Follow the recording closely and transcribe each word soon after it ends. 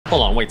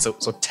Hold on, wait, so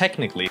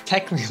technically,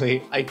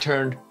 I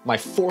turned my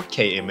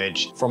 4K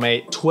image from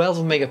a 12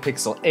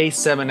 megapixel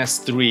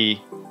A7S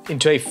III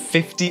into a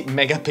 50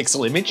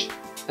 megapixel image,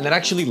 and that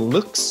actually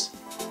looks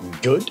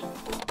good.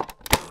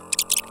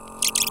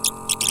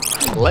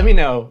 Let me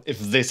know if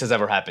this has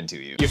ever happened to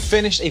you. You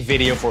finished a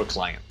video for a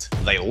client.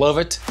 They love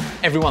it,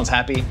 everyone's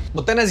happy,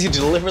 but then as you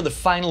deliver the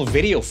final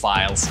video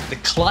files, the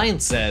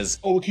client says,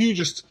 "Oh, can you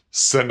just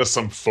send us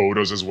some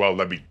photos as well?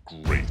 That'd be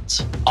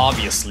great."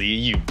 Obviously,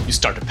 you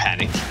start to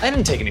panic. I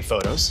didn't take any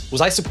photos. Was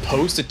I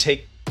supposed to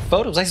take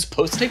photos?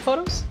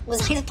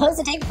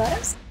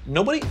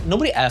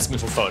 Nobody asked me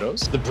for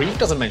photos. The brief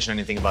doesn't mention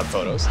anything about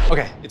photos.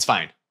 Okay, it's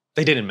fine.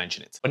 They didn't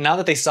mention it. But now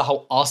that they saw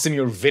how awesome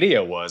your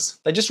video was,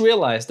 they just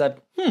realized that,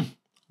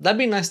 that'd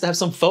be nice to have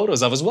some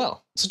photos of as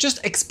well. So just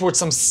export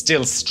some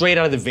stills straight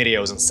out of the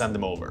videos and send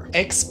them over.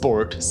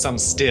 Export some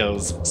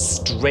stills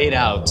straight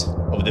out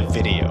of the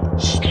video.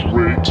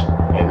 Straight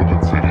out of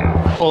the video.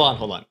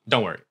 Hold on,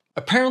 don't worry.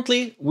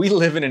 Apparently, we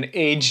live in an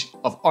age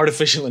of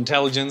artificial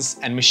intelligence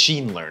and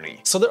machine learning.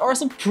 So there are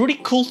some pretty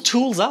cool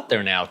tools out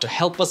there now to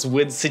help us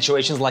with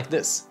situations like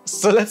this.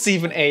 So let's see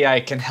if an AI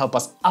can help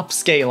us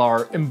upscale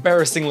our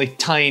embarrassingly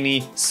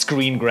tiny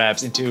screen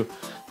grabs into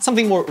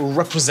something more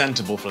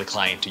representable for the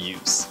client to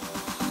use.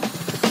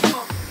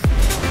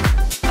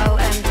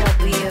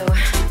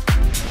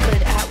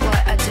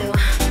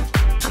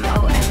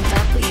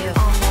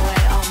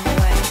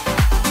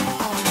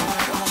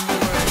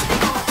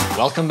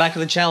 Welcome back to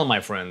the channel, my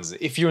friends.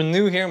 If you're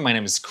new here, my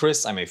name is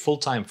Chris. I'm a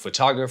full-time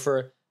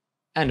photographer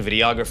and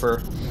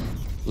videographer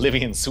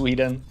living in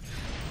Sweden.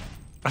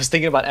 I was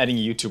thinking about adding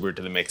a YouTuber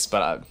to the mix,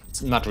 but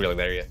it's not really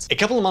there yet. A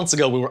couple of months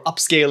ago, we were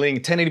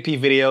upscaling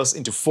 1080p videos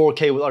into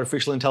 4K with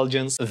artificial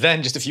intelligence.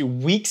 Then just a few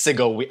weeks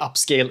ago, we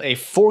upscaled a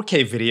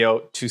 4K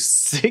video to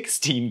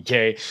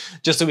 16K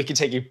just so we could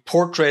take a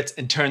portrait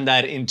and turn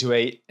that into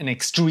an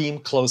extreme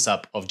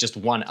close-up of just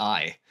one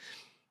eye.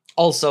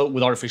 Also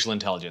with artificial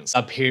intelligence,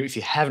 up here if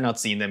you have not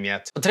seen them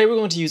yet. But today we're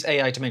going to use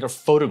AI to make our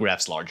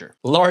photographs larger.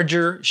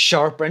 Larger,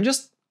 sharper, and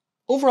just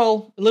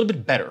overall a little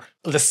bit better.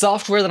 The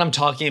software that I'm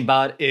talking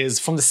about is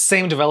from the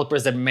same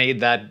developers that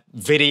made that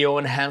video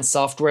enhanced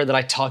software that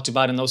I talked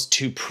about in those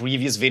two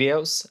previous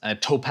videos,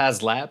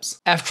 Topaz Labs.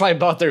 After I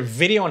bought their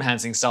video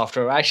enhancing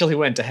software, I actually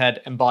went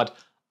ahead and bought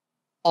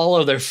all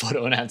of their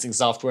photo enhancing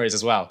softwares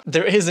as well.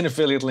 There is an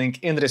affiliate link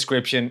in the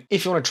description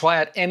if you want to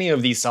try out any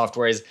of these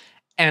softwares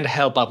and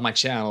help out my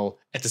channel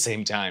at the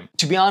same time.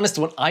 To be honest,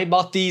 when I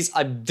bought these,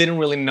 I didn't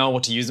really know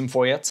what to use them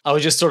for yet. I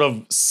was just sort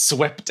of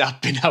swept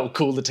up in how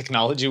cool the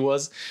technology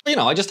was. But,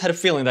 I just had a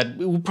feeling that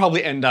it would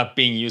probably end up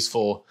being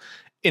useful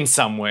in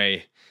some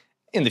way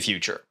in the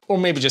future. Or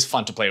maybe just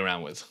fun to play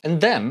around with.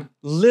 And then,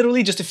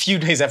 literally just a few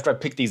days after I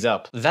picked these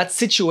up, that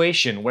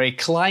situation where a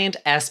client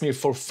asked me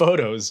for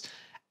photos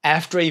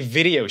after a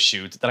video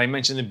shoot that I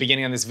mentioned in the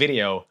beginning of this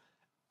video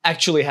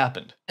actually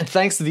happened. And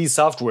thanks to these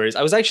softwares,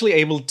 I was actually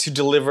able to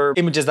deliver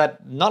images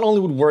that not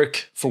only would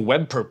work for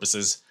web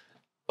purposes,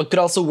 but could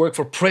also work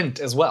for print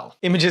as well.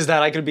 Images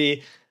that I could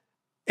be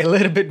a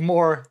little bit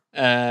more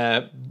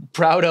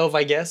proud of,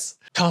 I guess.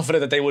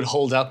 Confident that they would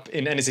hold up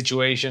in any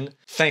situation,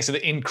 thanks to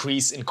the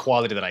increase in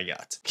quality that I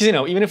got. Because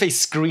even if a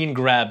screen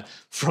grab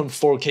from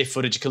 4K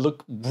footage could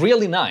look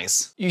really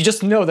nice, you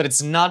just know that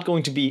it's not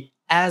going to be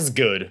as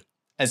good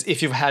as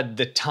if you've had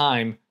the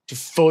time to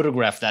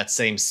photograph that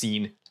same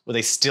scene with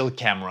a still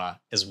camera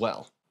as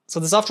well. So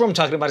the software I'm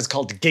talking about is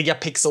called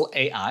Gigapixel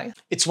AI.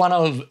 It's one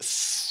of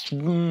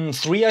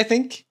three, I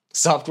think,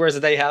 softwares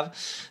that they have.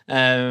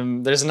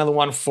 There's another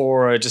one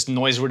for just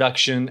noise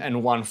reduction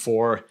and one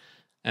for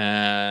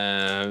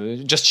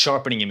just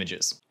sharpening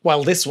images.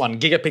 While this one,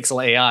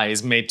 Gigapixel AI,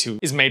 is made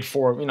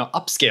for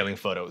upscaling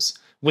photos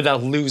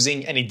without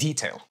losing any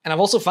detail. And I've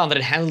also found that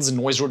it handles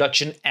noise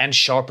reduction and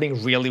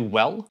sharpening really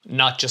well,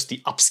 not just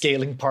the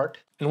upscaling part.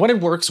 And when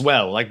it works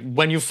well, like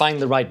when you find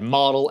the right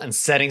model and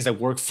settings that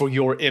work for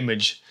your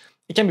image,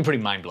 it can be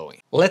pretty mind-blowing.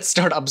 Let's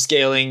start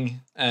upscaling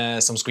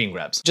some screen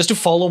grabs. Just to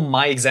follow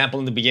my example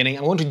in the beginning,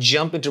 I'm going to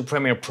jump into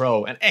Premiere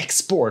Pro and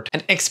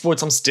export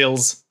some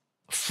stills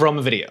from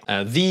a video.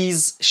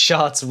 These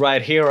shots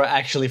right here are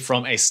actually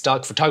from a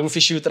stock photography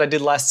shoot that I did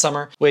last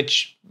summer,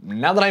 which,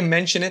 now that I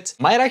mention it,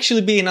 might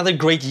actually be another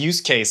great use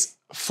case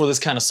for this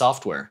kind of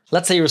software.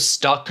 Let's say you're a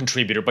stock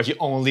contributor, but you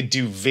only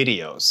do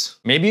videos.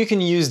 Maybe you can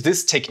use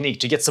this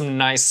technique to get some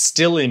nice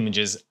still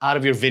images out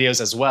of your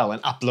videos as well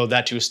and upload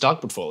that to your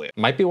stock portfolio.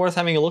 Might be worth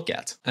having a look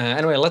at.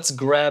 Anyway, let's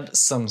grab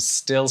some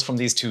stills from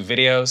these two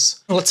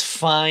videos. Let's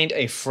find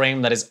a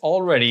frame that is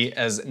already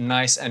as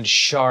nice and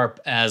sharp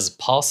as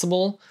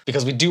possible,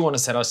 because we do want to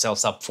set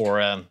ourselves up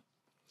for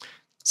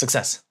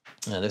success.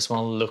 This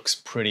one looks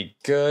pretty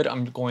good.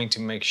 I'm going to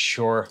make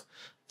sure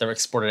they're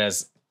exported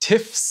as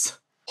TIFFs.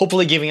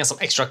 Hopefully giving us some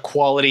extra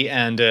quality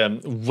and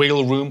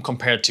wiggle room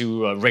compared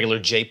to regular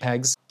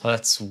JPEGs.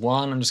 That's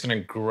one. I'm just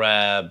gonna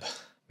grab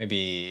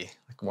maybe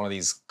like one of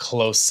these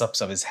close-ups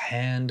of his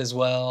hand as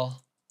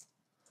well.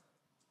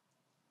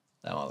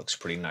 That one looks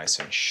pretty nice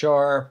and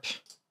sharp.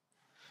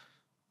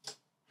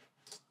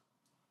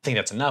 I think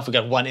that's enough. We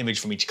got one image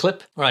from each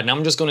clip. All right, now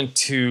I'm just going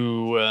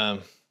to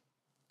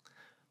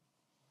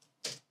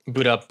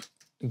boot up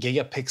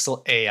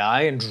Gigapixel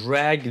AI and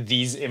drag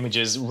these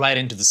images right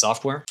into the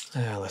software.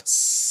 Let's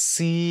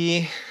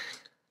see.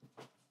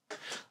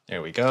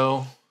 There we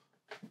go.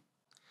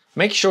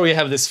 Make sure you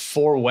have this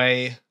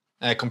four-way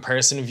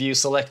comparison view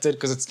selected,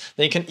 because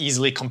then you can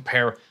easily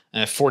compare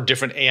 4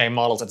 different AI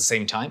models at the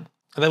same time.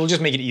 And that will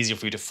just make it easier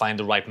for you to find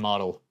the right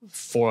model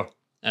for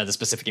the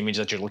specific image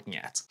that you're looking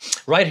at.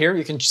 Right here,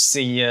 you can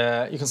see,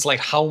 you can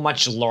select how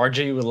much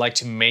larger you would like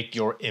to make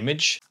your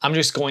image. I'm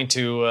just going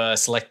to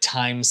select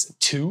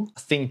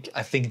 ×2.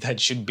 I think that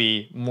should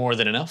be more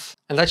than enough.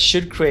 And that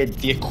should create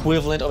the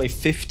equivalent of a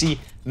 50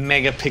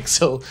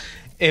 megapixel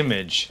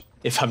image,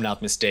 if I'm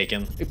not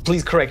mistaken.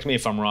 Please correct me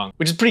if I'm wrong,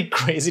 which is pretty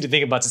crazy to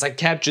think about since I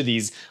captured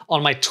these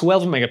on my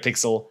 12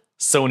 megapixel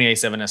Sony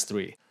a7S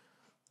III.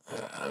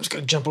 I'm just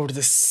gonna jump over to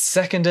the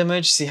second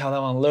image, see how that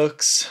one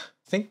looks.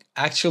 I think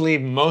actually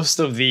most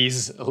of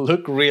these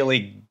look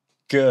really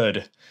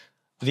good.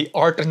 The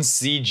art and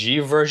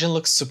CG version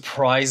looks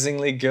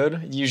surprisingly good.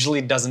 It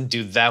usually doesn't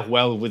do that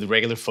well with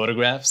regular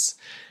photographs.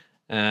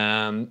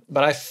 But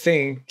I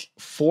think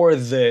for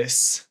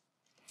this,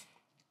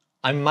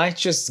 I might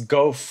just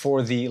go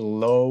for the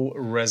low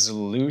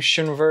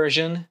resolution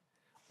version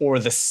or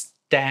the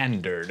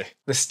standard.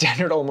 The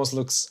standard almost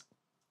looks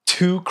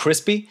too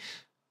crispy,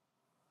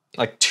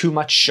 like too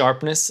much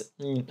sharpness,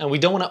 and we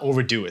don't want to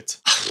overdo it.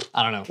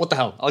 I don't know, what the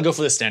hell, I'll go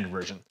for the standard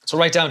version. So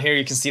right down here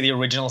you can see the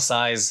original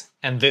size,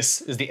 and this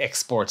is the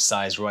export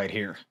size right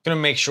here. I'm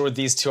gonna make sure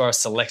these two are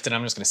selected.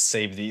 I'm just gonna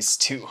save these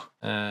two.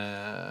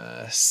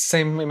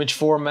 Same image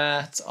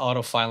format,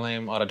 auto file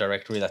name, auto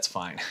directory, that's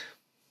fine.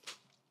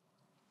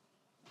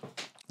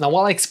 Now,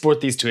 while I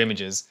export these two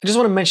images, I just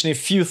want to mention a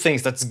few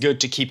things that's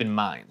good to keep in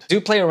mind. Do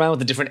play around with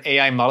the different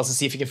AI models and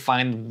see if you can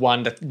find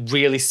one that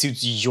really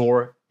suits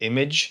your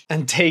image.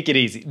 And take it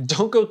easy.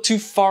 Don't go too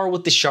far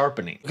with the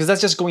sharpening, because that's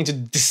just going to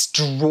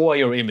destroy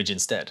your image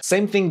instead.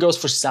 Same thing goes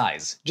for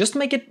size. Just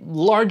make it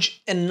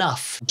large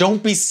enough.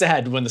 Don't be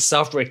sad when the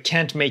software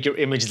can't make your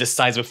image the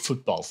size of a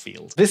football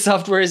field. This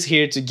software is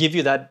here to give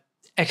you that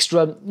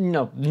extra,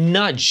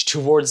 nudge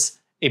towards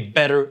a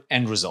better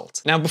end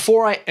result. Now,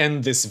 before I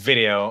end this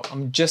video,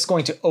 I'm just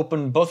going to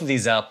open both of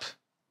these up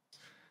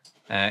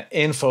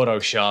in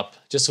Photoshop,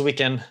 just so we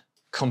can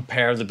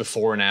compare the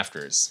before and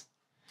afters.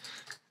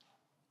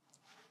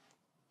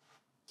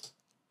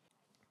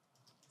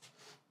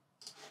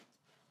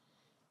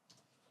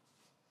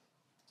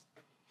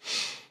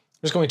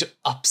 I'm just going to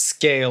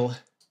upscale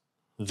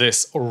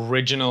this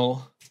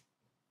original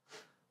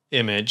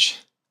image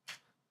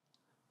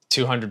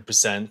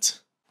 200%.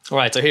 All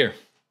right, so here.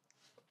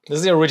 This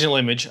is the original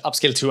image,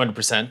 upscale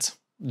 200%,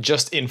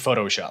 just in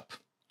Photoshop.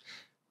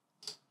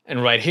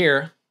 And right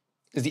here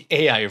is the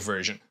AI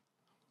version.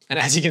 And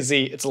as you can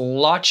see, it's a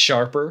lot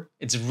sharper,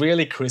 it's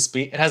really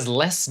crispy, it has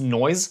less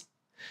noise,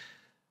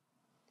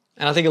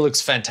 and I think it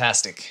looks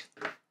fantastic.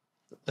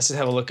 Let's just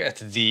have a look at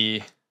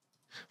the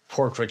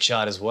portrait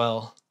shot as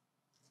well.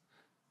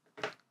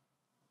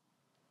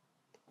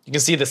 You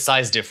can see the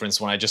size difference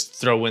when I just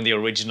throw in the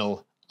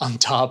original on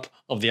top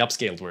of the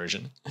upscaled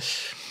version.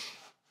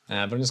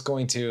 But I'm just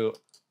going to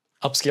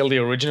upscale the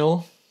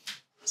original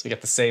so we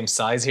get the same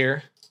size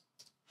here.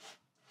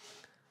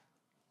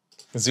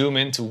 Zoom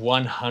in to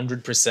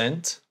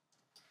 100%.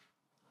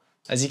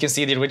 As you can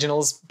see, the original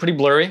is pretty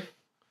blurry.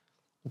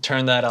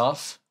 Turn that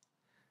off.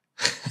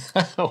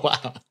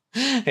 Wow.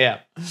 Yeah,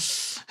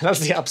 that's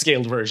the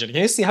upscaled version.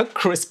 Can you see how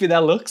crispy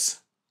that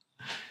looks?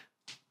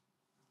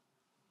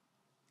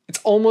 It's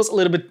almost a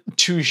little bit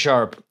too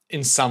sharp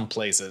in some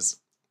places.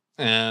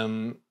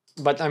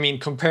 But I mean,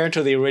 compared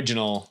to the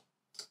original,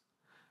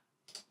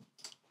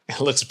 it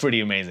looks pretty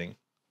amazing.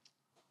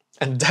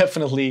 And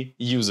definitely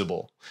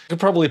usable. I could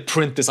probably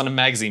print this on a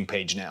magazine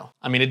page now.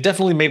 I mean, it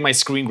definitely made my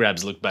screen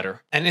grabs look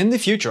better. And in the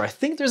future, I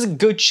think there's a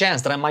good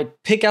chance that I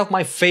might pick out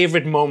my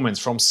favorite moments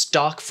from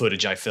stock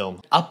footage I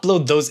film,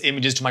 upload those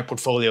images to my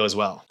portfolio as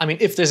well. I mean,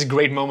 if there's a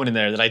great moment in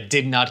there that I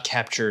did not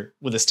capture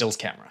with a stills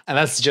camera. And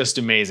that's just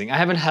amazing. I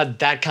haven't had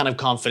that kind of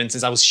confidence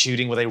since I was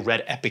shooting with a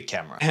Red Epic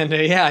camera. And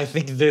yeah, I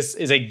think this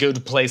is a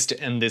good place to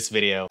end this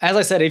video. As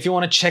I said, if you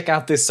want to check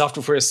out this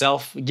software for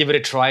yourself, give it a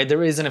try.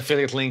 There is an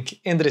affiliate link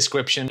in the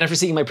description. And after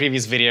seeing my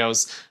previous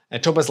videos,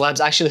 Topaz Labs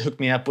actually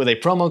hooked me up with a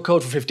promo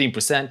code for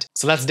 15%,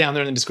 so that's down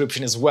there in the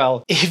description as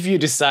well, if you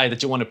decide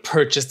that you want to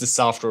purchase the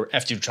software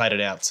after you've tried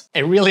it out. I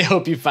really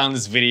hope you found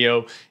this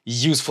video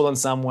useful in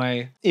some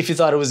way. If you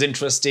thought it was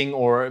interesting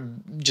or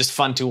just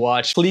fun to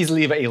watch, please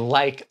leave a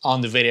like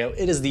on the video.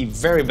 It is the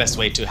very best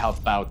way to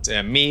help out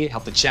me,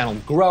 help the channel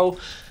grow,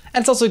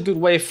 and it's also a good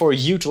way for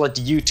you to let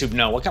YouTube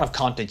know what kind of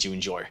content you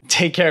enjoy.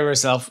 Take care of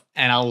yourself,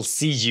 and I'll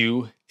see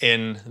you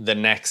in the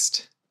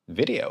next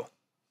video.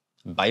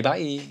 Bye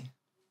bye.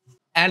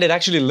 And it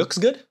actually looks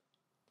good.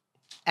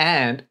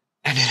 And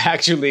it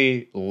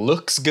actually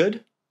looks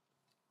good.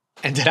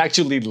 And it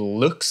actually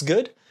looks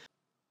good.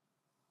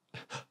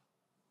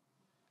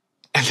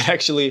 And it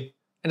actually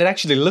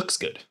looks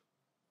good.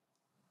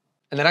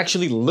 And it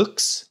actually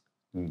looks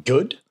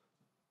Good?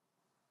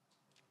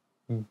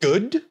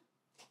 Good?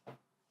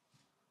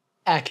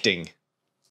 Acting.